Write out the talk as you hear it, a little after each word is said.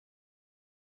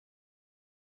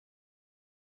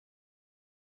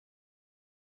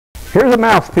Here's a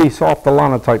mouthpiece off the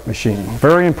Linotype machine.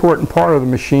 Very important part of the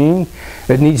machine.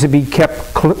 It needs to be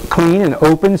kept clean and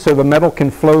open so the metal can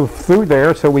flow through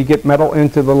there so we get metal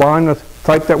into the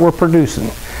Linotype that we're producing.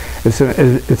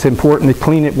 It's important to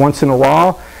clean it once in a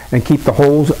while and keep the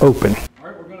holes open. All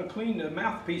right, we're going to clean the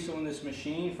mouthpiece on this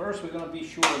machine. First, we're going to be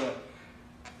sure to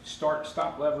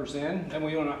stop levers in. Then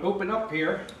we're going to open up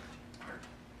here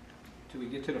till we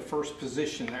get to the first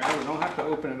position there. We don't have to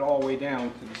open it all the way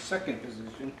down to the second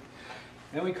position.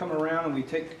 Then we come around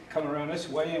and come around this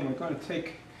way, and we're going to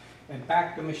take and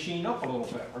back the machine up a little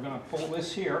bit. We're going to pull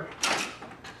this here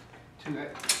to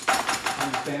that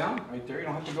comes down right there. You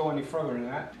don't have to go any further than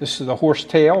that. This is the horse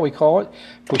tail, we call it.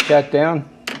 Push that down.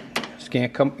 This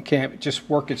can't just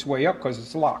work its way up because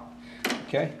it's locked.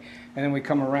 Okay, and then we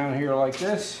come around here like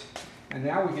this, and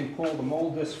now we can pull the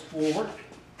mold disc forward.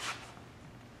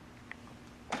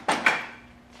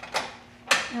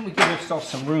 And we give ourselves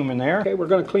some room in there. Okay, we're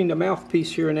going to clean the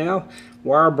mouthpiece here now.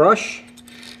 Wire brush.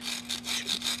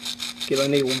 Get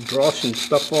any little dross and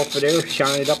stuff off of there.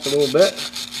 Shine it up a little bit.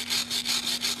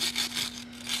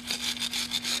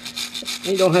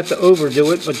 You don't have to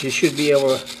overdo it, but you should be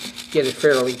able to get it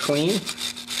fairly clean.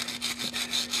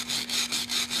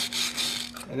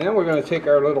 And then we're going to take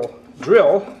our little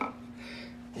drill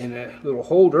and a little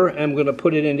holder, and we're going to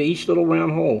put it into each little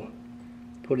round hole.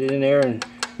 Put it in there and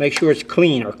make sure it's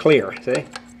clean or clear, see?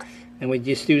 And we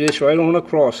just do this right on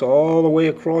across, all the way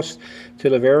across to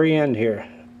the very end here.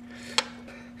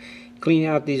 Clean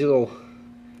out these little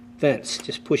vents.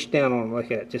 Just push down on them like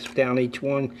that. Just down each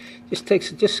one.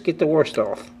 Just get the worst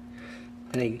off.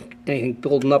 Anything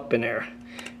building up in there.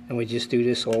 And we just do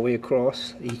this all the way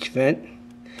across each vent.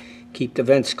 Keep the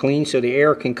vents clean so the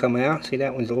air can come out. See,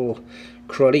 that one's a little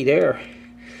cruddy there.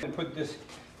 And put this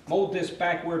mold disc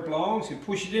back where it belongs and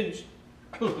push it in.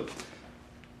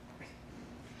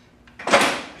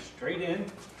 Straight in.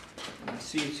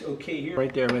 See, it's okay here.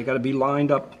 Right there, they got to be lined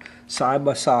up side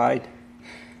by side.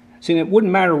 See, it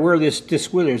wouldn't matter where this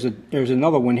disc was. There's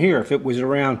another one here. If it was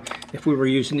around, if we were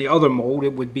using the other mold,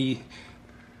 it would be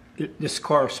this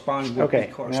corresponds.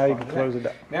 Okay, now you can close it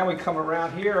up. Now we come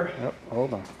around here. Yep,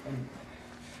 hold on. And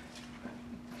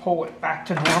pull it back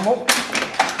to normal.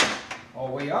 All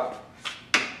the way up.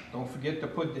 Don't forget to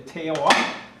put the tail up.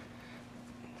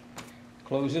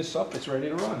 Close this up, it's ready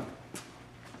to run.